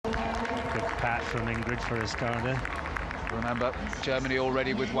that from Ingrid for Escada. Remember, Germany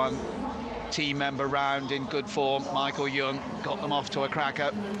already with one team member round in good form. Michael Jung got them off to a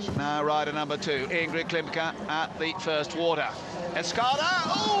cracker. Now rider number 2, Ingrid Klimke at the first water. Escada,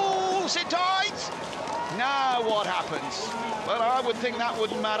 oh, sit tight! Now what happens? Well, I would think that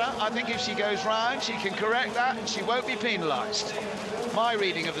wouldn't matter. I think if she goes round, she can correct that and she won't be penalised. My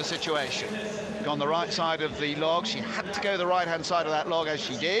reading of the situation. On the right side of the log, she had to go the right-hand side of that log as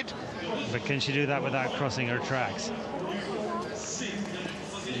she did. But can she do that without crossing her tracks?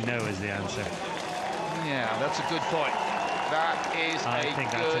 No is the answer. Yeah, that's a good point. That is I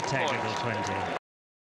think that's a technical point. 20.